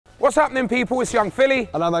What's happening, people? It's Young Filly.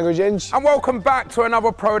 And I'm Angry Ginge. And welcome back to another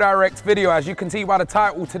Pro Direct video. As you can see by the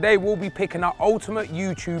title, today we'll be picking our Ultimate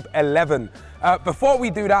YouTube 11. Before we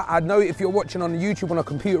do that, I know if you're watching on YouTube on a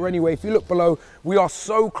computer anyway, if you look below, we are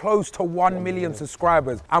so close to 1 million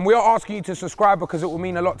subscribers. And we are asking you to subscribe because it will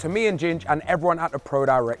mean a lot to me and Ginge and everyone at the Pro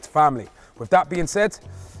Direct family. With that being said,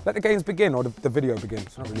 let the games begin, or the video begin.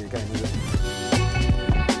 It's not really a game, is it?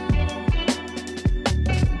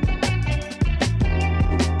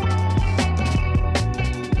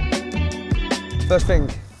 First thing,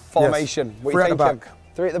 formation. Yes. What Three are you at the thinking?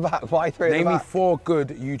 back. Three at the back. Why three at the back? Name me 4 good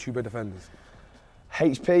YouTuber defenders.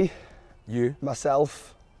 HP. You.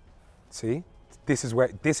 Myself. See? This is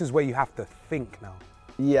where you have to think now.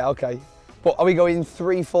 Yeah, okay. But are we going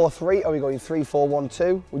 3-4-3? Are we going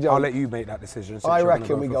 3-4-1-2? I'll let you make that decision. I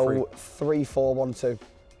reckon we go 3-4-1-2. Okay,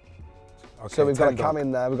 so we've got a Cam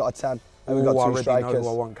in there, we've got a 10, and we've got 2 strikers. I already know who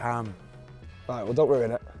I want Cam. Right, well, don't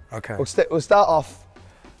ruin it. Okay. We'll start off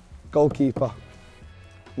goalkeeper.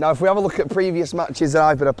 Now, if we have a look at previous matches that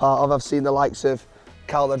I've been a part of, I've seen the likes of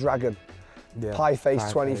Cal the Dragon,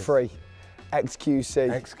 Pieface23,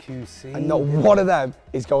 XQC, and not one of them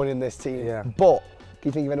is going in this team. Yeah. But can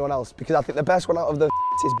you think of anyone else? Because I think the best one out of the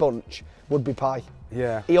bunch would be Pie.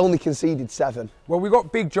 Yeah. He only conceded 7. Well, we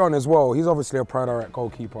got Big John as well. He's obviously a Pro Direct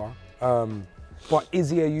goalkeeper. But is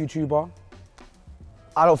he a YouTuber?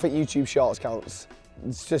 I don't think YouTube Shorts counts.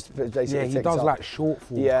 It's just basically Yeah, he TikTok. does like short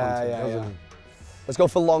form content, doesn't he? Let's go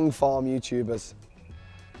for long form YouTubers.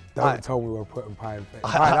 Don't tell me we're putting Pie in.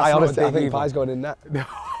 I honestly think Pie's going in net. I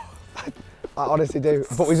honestly do.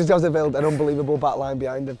 But we just have to build an unbelievable back line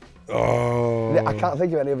behind him. Oh. I can't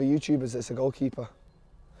think of any other YouTubers that's a goalkeeper.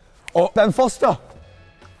 Oh, Ben Foster.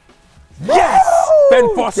 Yes!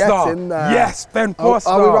 Ben Foster. Get in there. Yes, Ben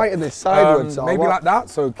Foster. Are we writing this sideways? Maybe what? like that.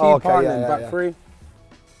 So keep on and back 3.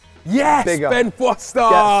 Yes, Bigger. Ben Foster.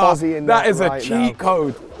 Get Fozzie in there. That is right a cheat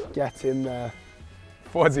code. Get in there.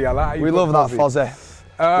 Fozzie, I like how you We love that Fozzie.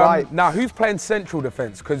 Right. Now, who's playing central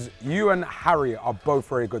defence? Because you and Harry are both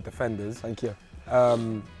very good defenders. Thank you.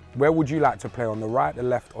 Where would you like to play, on the right, the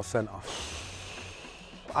left, or centre?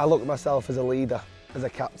 I look at myself as a leader, as a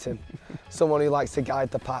captain, someone who likes to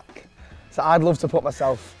guide the pack. So I'd love to put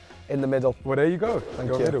myself in the middle. Well, there you go.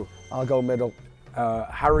 Thank you. Middle. I'll go middle.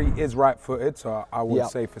 Harry is right-footed, so I would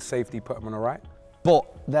say for safety, put him on the right. But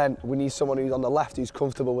then we need someone who's on the left, who's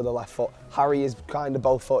comfortable with the left foot. Harry is kind of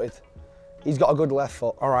both-footed. He's got a good left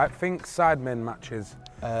foot. All right, think Sidemen matches.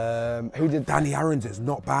 Who did? Danny Aaron's is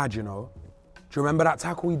not bad, you know. Do you remember that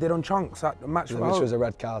tackle he did on Chunks at the match? Which was a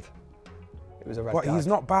red card. It was a red card. But he's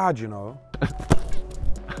not bad, you know.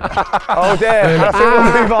 Oh dear, I think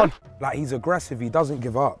we'll move on. Like, he's aggressive, he doesn't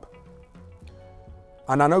give up.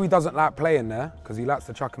 And I know he doesn't like playing there, because he likes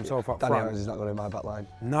to chuck himself up Danny front. Aaron's is not going in my back line.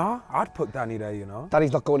 Nah, I'd put Danny there, you know.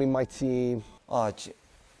 Danny's not going in my team. Oh,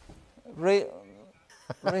 really?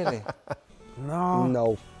 No.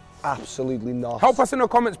 No, absolutely not. Help us in the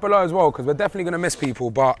comments below as well, because we're definitely going to miss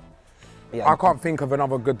people, but Yeah, I can't think of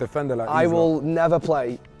another good defender like I will never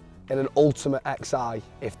play in an Ultimate XI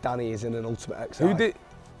if Danny is in an Ultimate XI. Who did?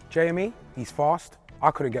 JME? He's fast. I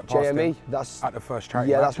couldn't get past JME, him that's at the first charity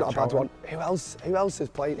Yeah, match that's not a at bad one. Charlton. Who else has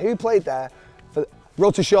played? Who played there? For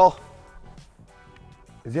Road to Shaw.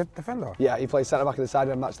 Is he a defender? Yeah, he played centre back in the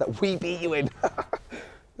Sidemen match that we beat you in.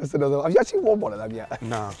 That's another one. Have you actually won one of them yet?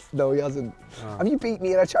 No. No, he hasn't. Have you beat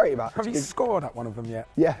me in a charity match? Have you scored at one of them yet?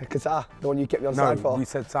 Yeah, Qatar, the one you kept me on side for. No, you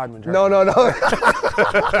said Sidemen Charity. No.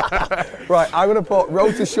 Right, I'm going to put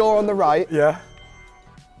Road to Shaw on the right. Yeah.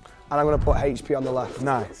 And I'm going to put HP on the left.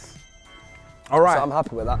 Nice. All right. So I'm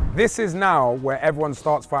happy with that. This is now where everyone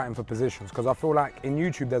starts fighting for positions, because I feel like in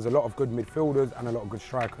YouTube there's a lot of good midfielders and a lot of good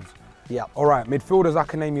strikers. Yeah. All right, midfielders, I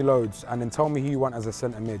can name you loads, and then tell me who you want as a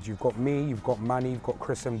centre mid. You've got me, you've got Manny, you've got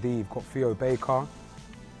Chris MD, you've got Theo Baker,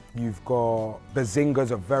 you've got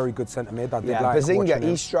Bazinga's a very good centre mid. Bazinga,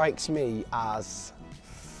 he strikes me as,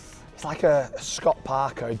 it's like a Scott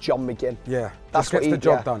Parker, John McGinn. Yeah, that's just gets the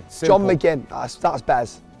job done. Simple. John McGinn, that's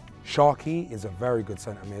Bez. Sharky is a very good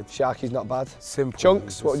centre mid. Sharky's not bad. Simple.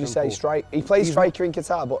 Chunks, what would you say? Strike. He plays striker in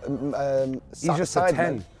Qatar, but he's just a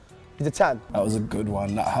 10. He's a 10. That was a good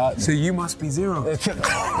one. That hurt me. So you must be 0. He's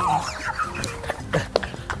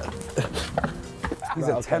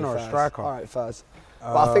a 10 or a striker. All right, Faz.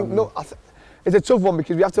 But I think it's a tough one,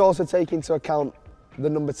 because we have to also take into account the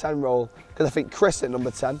number 10 role, because I think Chris at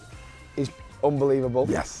number 10 is unbelievable.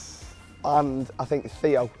 Yes. And I think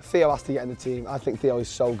Theo has to get in the team. I think Theo is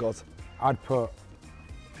so good. I'd put...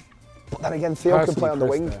 But then again, Theo can play on the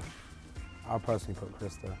wing. There. I'd personally put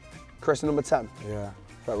Chris there. Chris at number 10? Yeah.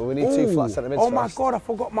 Right, well, we need 2 flat centre mids Oh my first. God, I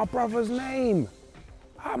forgot my brother's name.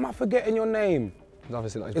 How am I forgetting your name? He's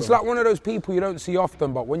obviously not his It's brother. like one of those people you don't see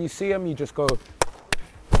often, but when you see him, you just go,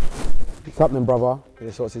 what's happening, brother?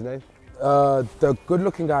 Yeah, so what's his name? The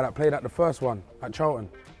good-looking guy that played at the first one at Charlton,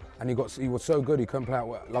 and he was so good he couldn't play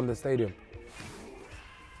at London Stadium.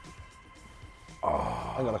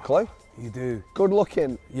 I ain't got a clue. You do. Good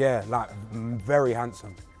looking. Yeah, like very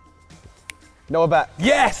handsome. Noah Beck.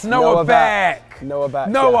 Yes, Noah Beck. Noah Beck.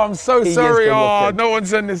 No, yeah. I'm so He is sorry. good Oh, looking. no one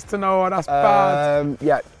sent this to Noah. That's bad.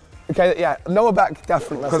 Yeah. Okay, yeah. Noah Beck,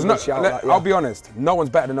 definitely. Because I'll be honest, no one's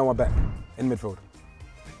better than Noah Beck in midfield.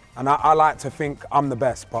 And I like to think I'm the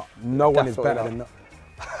best, but no one is better than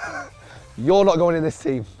You're not going in this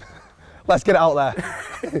team. Let's get it out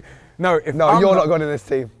there. No, you're not going in this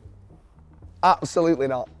team. Absolutely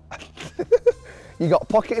not. You got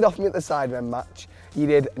pocketed off me at the Sidemen match. You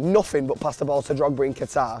did nothing but pass the ball to Drogba in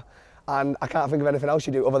Qatar, and I can't think of anything else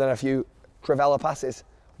you do other than a few Crivella passes.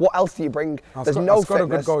 What else do you bring? There's no scored a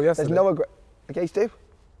fitness. good goal yesterday. There's no against who?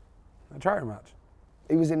 A charity match.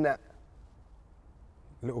 He was in net.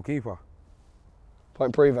 Little keeper.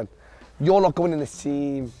 Point proven. You're not going in this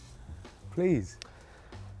team. Please.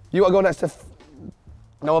 You want to go next to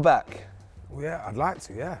Noah Beck? Well, yeah, I'd like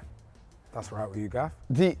to, yeah. That's right with you, Gaff.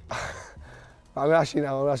 I'm going to ask you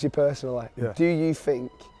now, I'm going to ask you personally. Yeah. Do you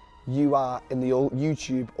think you are in the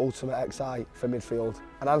YouTube Ultimate XI for midfield?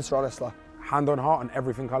 And answer honestly. Hand on heart on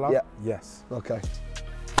everything I love? Yeah. Yes. Okay.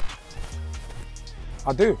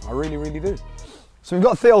 I do. I really, really do. So we've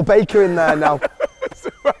got Theo Baker in there now. So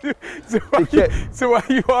why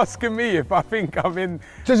are you asking me if I think I'm in?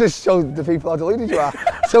 Just to show the people how deluded you are.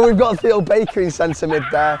 So we've got Theo Baker in centre mid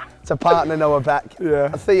there to partner Noah Beck. Yeah.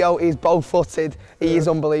 Theo is bow-footed, he is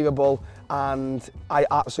unbelievable, and I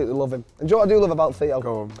absolutely love him. And do you know what I do love about Theo?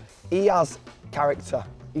 Go on. He has character.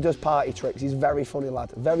 He does party tricks. He's a very funny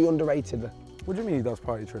lad, very underrated. What do you mean he does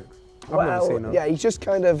party tricks? I've never seen him. Yeah, he's just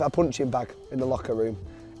kind of a punching bag in the locker room.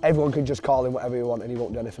 Everyone can just call him whatever he wants and he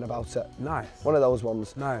won't do anything about it. Nice. One of those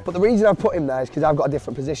ones. Nice. But the reason I've put him there is because I've got a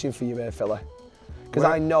different position for you here, Philly. Because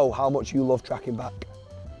I know how much you love tracking back,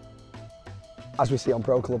 as we see on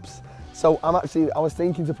pro clubs. So I was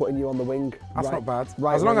thinking to putting you on the wing. That's not bad.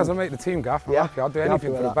 Right as long wing. as I make the team, Gaff, I'm happy. I'll do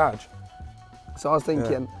anything for the badge. So I was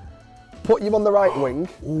thinking, put you on the right wing.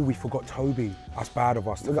 Oh, we forgot Toby. That's bad of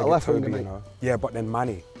us to We've got a forget left Toby, winger, you mate. know. Yeah, but then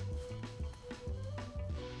Manny.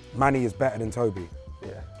 Manny is better than Toby.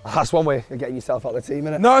 Yeah. That's one way of getting yourself out of the team,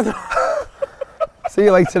 innit? No. See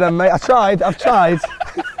you later then, mate. I've tried.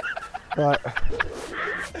 Right.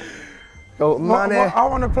 Go, Manny. I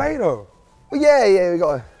want to play though. Well, yeah, we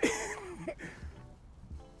got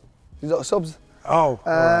You got subs? Oh.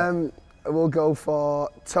 Right. We'll go for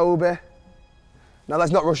Toby. Now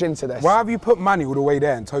let's not rush into this. Why have you put Manny all the way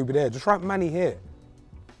there and Toby there? Just write Manny here.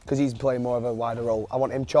 Because he's playing more of a wider role. I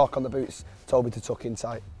want him chalk on the boots, Toby to tuck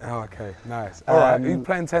inside. Oh, okay, nice. All right, who's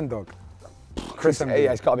playing 10 dog? Chris MD.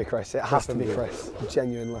 Yeah, it's got to be Chris. It has to be Chris,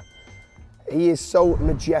 genuinely. He is so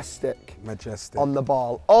majestic. On the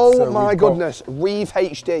ball. Oh so my goodness, Reeve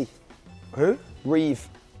HD. Who? Reeve.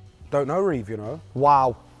 Don't know Reeve, you know.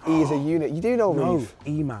 Wow, he is a unit. You do know Reeve?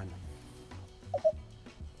 No, E-Man.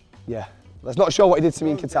 Yeah. Let's not show what he did to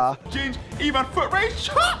me in Qatar. Ginge, E-Man foot race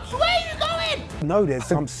chops, where are you going? No, there's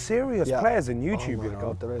some serious players in YouTube, oh you know.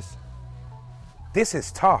 God, there is. This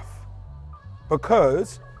is tough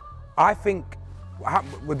because I think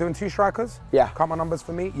we're doing 2 strikers. Yeah. Count my numbers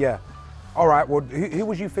for me. Yeah. All right. Well, who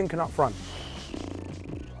was you thinking up front?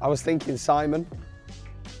 I was thinking Simon,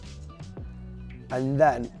 and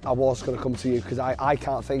then I was going to come to you because I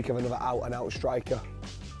can't think of another out-and-out striker.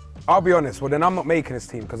 I'll be honest. Well, then I'm not making this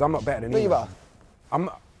team because I'm not better than you. No, you are. I'm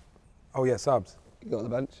not. Oh yeah, subs. You go on the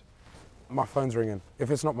bench. My phone's ringing.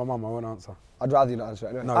 If it's not my mum, I won't answer. I'd rather you not answer it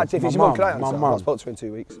anyway. No, actually, if it's your mum, can I answer? I've not spoken to her in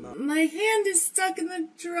 2 weeks. My hand is stuck in the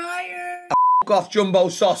dryer. Off jumbo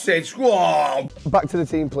sausage. Whoa. Back to the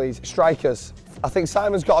team, please. Strikers. I think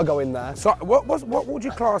Simon's got to go in there. So what would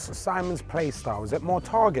you class Simon's play style? Is it more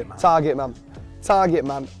target man? Target man. Target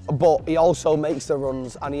man. But he also makes the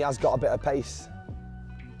runs and he has got a bit of pace.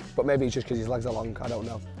 But maybe it's just because his legs are long. I don't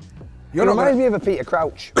know. He reminds me of a Peter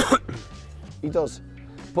Crouch. He does.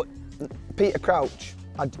 But Peter Crouch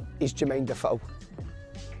is Jermaine Defoe.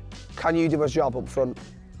 Can you do a job up front?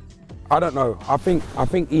 I don't know. I think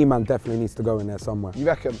E-Man definitely needs to go in there somewhere. You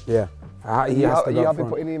reckon? Yeah. He has to go you up have been front.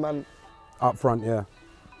 putting E-Man Up front, yeah.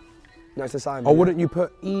 next to Simon? Or wouldn't you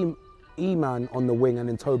put E-Man on the wing and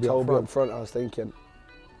then Toby up front, I was thinking.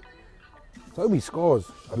 Toby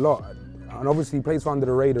scores a lot. And obviously he plays for under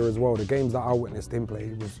the radar as well. The games that I witnessed him play,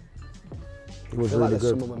 he was I feel really like there's good.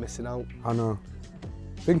 someone we're missing out. I know.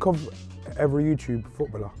 Think of every YouTube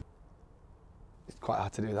footballer. It's quite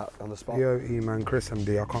hard to do that on the spot. Yo, E-Man, Chris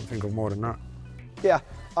MD, I can't think of more than that. Yeah.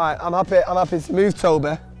 All right, I'm happy to move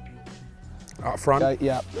Toby. Up front? Okay,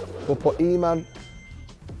 yeah. We'll put E-Man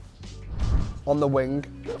on the wing,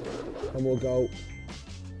 and we'll go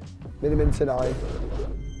Minimin to 9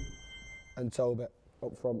 and Toby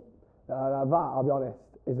up front. That, I'll be honest,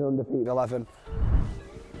 is an undefeated 11.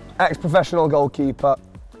 Ex-professional goalkeeper,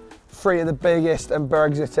 3 of the biggest and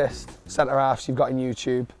Brexitist centre-halves you've got in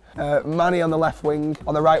YouTube. Manny on the left wing,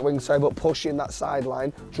 on the right wing, sorry, but pushing that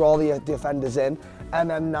sideline, draw the defenders in.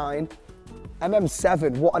 MM9,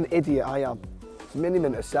 MM7, what an idiot I am. It's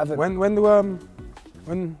minimum at 7. When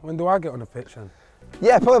do I get on the pitch then?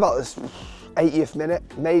 Yeah, probably about this 80th minute,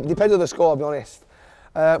 maybe, depends on the score, I'll be honest.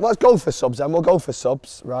 Let's go for subs then, we'll go for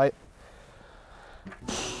subs, right?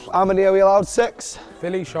 How many are we allowed? 6?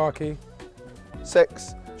 Philly, Sharky.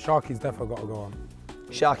 6. Sharky's definitely got to go on.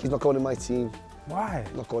 Sharky's not going in my team. Why?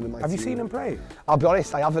 Not going in my team. Have you seen him play? I'll be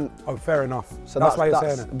honest, I haven't. Oh, fair enough. So that's why you're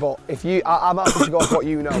saying it. But if you, I'm happy to go off what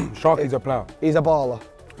you know. Sharky's a player. He's a baller.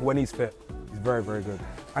 When he's fit, he's very, very good.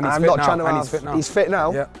 And he's I'm fit not now. trying to and have, he's fit now. He's fit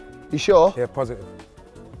now? Yeah. You sure? Yeah, positive.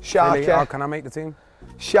 Sharky. Philly, can I make the team?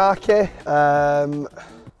 Sharky.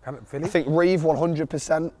 Philly? I think Reeve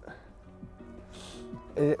 100%.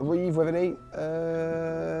 Is it Reeve with an E?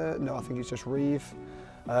 No, I think it's just Reeve.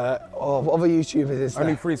 What other YouTubers is there?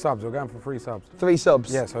 Only 3 subs, we're going for 3 subs. 3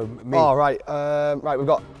 subs? Yeah, so me. Oh, right. Right, we've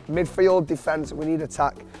got midfield, defence, we need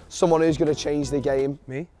attack. Someone who's going to change the game.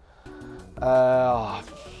 Me?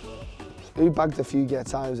 Who bagged a few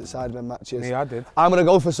times at Sidemen matches? Me, I did. I'm going to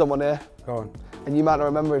go for someone here. Go on. And you might not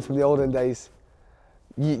remember him from the olden days.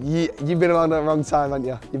 You've been around a long time, haven't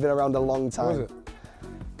you? You've been around a long time. What was it?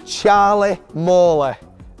 Charlie Morley.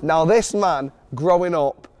 Now this man, growing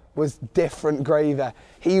up, was different gravy.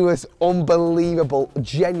 He was unbelievable,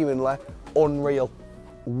 genuinely unreal.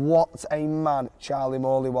 What a man Charlie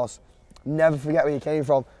Morley was. Never forget where he came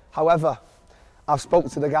from. However, I've spoke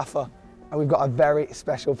to the gaffer and we've got a very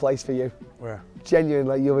special place for you. Where?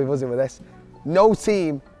 Genuinely, you'll be buzzing with this. No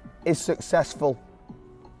team is successful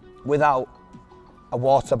without a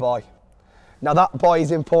water boy. Now that boy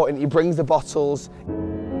is important. He brings the bottles.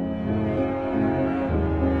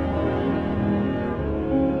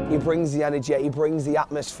 He brings the energy, he brings the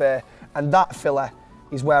atmosphere, and that filler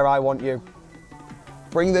is where I want you.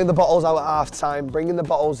 Bringing the bottles out at half time, bringing the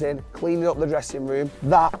bottles in, cleaning up the dressing room.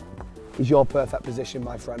 That is your perfect position,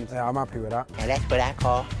 my friend. Yeah, I'm happy with that. And that's what I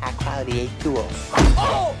call high-quality A2O.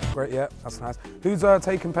 Oh! Great, yeah, that's nice. Who's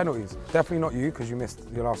taking penalties? Definitely not you, because you missed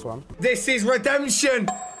your last one. This is redemption.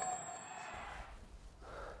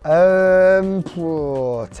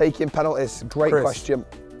 Taking penalties, great Chris, question.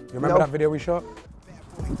 You remember that video we shot?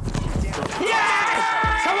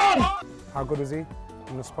 Yes! Come on! How good is he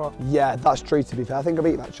on the spot? Yeah, that's true to be fair. I think I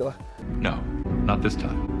beat him actually. No, not this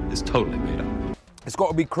time. It's totally made up. It's got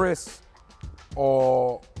to be Chris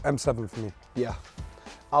or M7 for me. Yeah.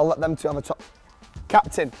 I'll let them two have a top.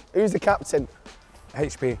 Captain. Who's the captain?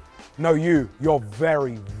 HP. No, you. You're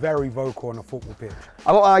very, very vocal on a football pitch.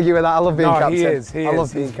 I won't argue with that. I love being captain. He is. I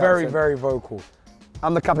love being He's captain. very, very vocal.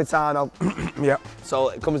 I'm the capitano. Yeah. So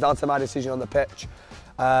it comes down to my decision on the pitch.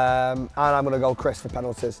 And I'm going to go Chris for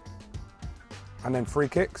penalties. And then free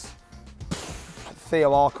kicks?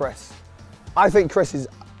 Theo or Chris. I think Chris is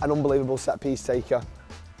an unbelievable set-piece taker.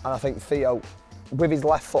 And I think Theo, with his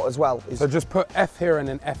left foot as well. So just put F here and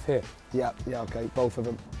then F here? Yeah, okay, both of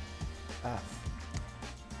them. F.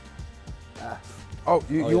 F. Oh,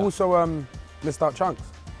 you also missed out Chunks?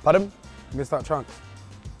 Pardon? You missed out Chunks?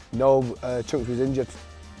 No, Chunks was injured.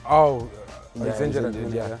 Oh, Yeah, he's injured at the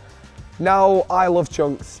injured, minute, yeah. Now, I love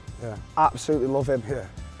Chunks. Yeah. Absolutely love him. Yeah.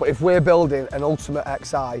 But if we're building an ultimate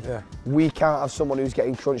XI, Yeah. we can't have someone who's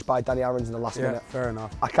getting crunched by Danny Aarons in the last minute. Fair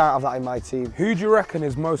enough. I can't have that in my team. Who do you reckon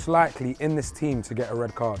is most likely in this team to get a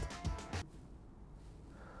red card?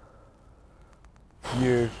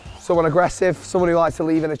 You. Someone aggressive, someone who likes to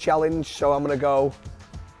leave in a challenge, so I'm going to go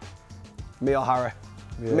me or Harry.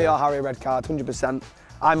 Yeah. Me or Harry, red card, 100%.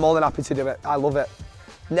 I'm more than happy to do it. I love it.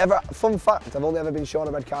 Never, fun fact, I've only ever been shown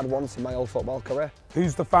a red card once in my whole football career.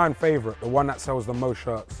 Who's the fan favourite, the one that sells the most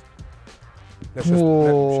shirts? Should we just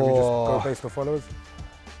go based on followers?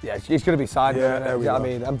 Yeah, it's going to be Sidemen. Yeah, there we go. I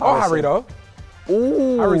mean, oh, Harry though.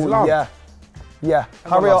 Ooh, Harry's loved. Yeah.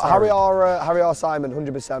 Harry or Simon,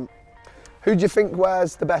 100%. Who do you think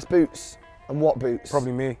wears the best boots and what boots?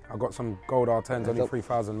 Probably me. I got some gold R10s, only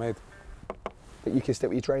 3,000 made. But you can stick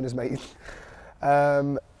with your trainers, mate.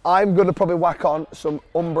 I'm going to probably whack on some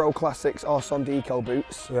Umbro Classics or Sondico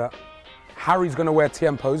boots. Yeah. Harry's going to wear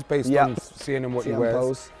Tiempos based on seeing him what he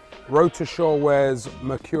wears. Rotashaw wears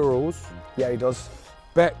Mercurials. Yeah, he does.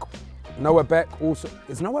 Beck, Noah Beck also.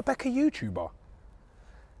 Is Noah Beck a YouTuber?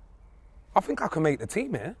 I think I can make the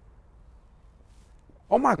team here.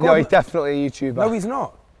 Oh my God. No, he's definitely a YouTuber. No, he's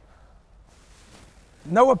not.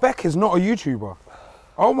 Noah Beck is not a YouTuber.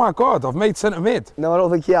 Oh my God, I've made centre mid. No, I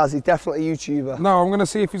don't think he has. He's definitely a YouTuber. No, I'm going to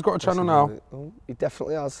see if he's got a channel now. Oh, he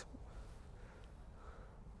definitely has.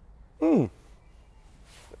 He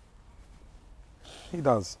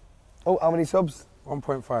does. Oh, how many subs?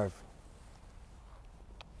 1.5.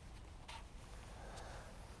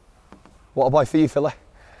 What a boy for you, Philly.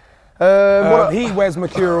 He wears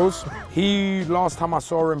Mercurials. Last time I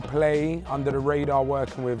saw him play under the radar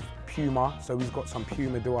working with Puma, so he's got some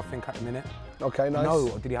Puma do I think at the minute. Okay, nice. No,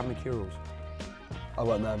 or did he have Mercurials? I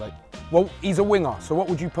weren't there, mate. Well, he's a winger, so what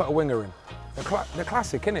would you put a winger in? The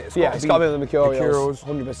classic, innit? It's it's got to be the Mercurials.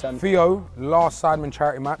 100%. Theo, last Sidemen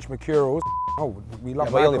Charity Match, Mercurials. Oh, we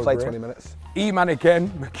love but he only played 20 minutes. E-Man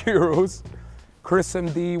again, Mercurials. Chris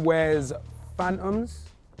MD wears Phantoms.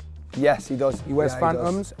 Yes, he does. He wears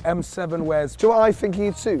Phantoms. M7 wears... Do you know what I think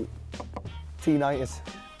he'd suit? T90s.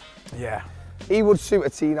 Yeah. He would suit a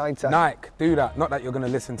T90. Nike, do that. Not that you're going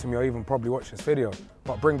to listen to me or even probably watch this video,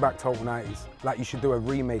 but bring back total 90s. Like you should do a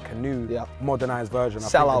remake, a new, modernised version.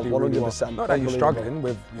 Sell out 100%. Really well. Not that you're struggling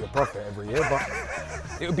with your profit every year, but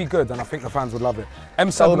it would be good and I think the fans would love it.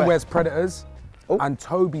 M7 wears Predators and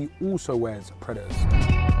Toby also wears Predators.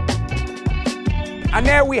 And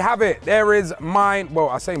there we have it. There is mine, well,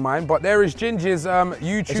 I say mine, but there is Ginge's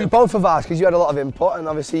YouTube. It's both of ours because you had a lot of input and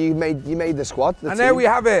obviously you made the squad. And there we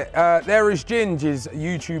have it. There is Ginge's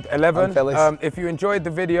YouTube 11. If you enjoyed the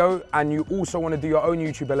video and you also want to do your own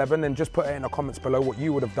YouTube 11, then just put it in the comments below what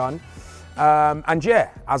you would have done. And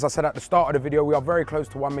yeah, as I said at the start of the video, we are very close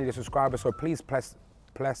to 1 million subscribers, so please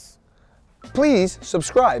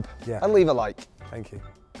subscribe and leave a like. Thank you.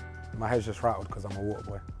 My head's just rattled because I'm a water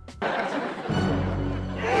boy.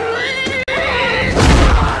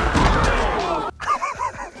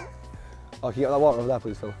 Oh, can you get that water over there,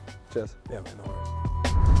 please, Phil? Cheers. Yeah, mate, no worries.